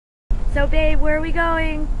So babe, where are we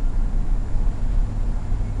going?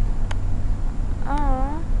 Aww.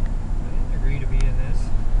 I didn't agree to be in this.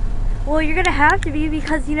 Well, you're gonna have to be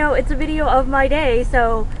because, you know, it's a video of my day,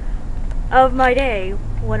 so... Of my day.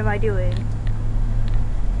 What am I doing?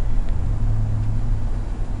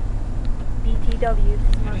 BTW.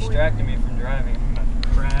 You distracted me from driving. I'm about to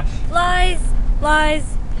crash. Lies!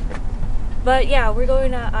 Lies! But yeah, we're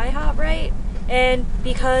going to IHOP, right? And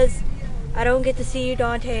because I don't get to see you,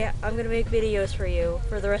 Dante, I'm gonna make videos for you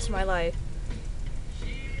for the rest of my life.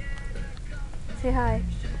 Say hi.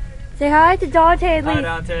 Say hi to Dante at Hi, least.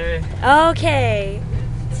 Dante. Okay.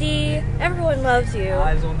 See, everyone loves you.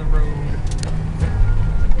 Eyes on the road.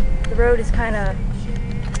 The road is kind of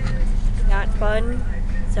not fun,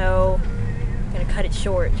 so I'm gonna cut it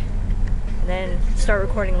short and then start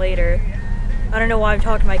recording later. I don't know why I'm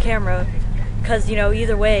talking to my camera, because, you know,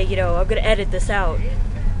 either way, you know, I'm gonna edit this out.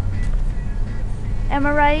 Am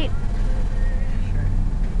I right?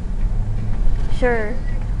 Sure. Sure.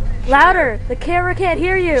 Louder! The camera can't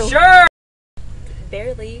hear you! Sure!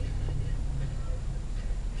 Barely.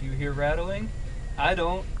 Do you hear rattling? I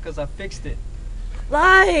don't, because I fixed it.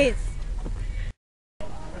 Lies!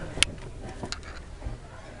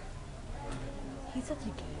 He's such a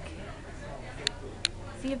geek.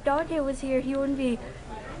 See, if Dante was here, he wouldn't be,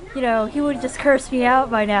 you know, he would just curse me out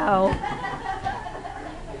by now.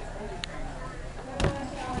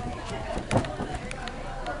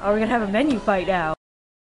 Are we gonna have a menu fight now?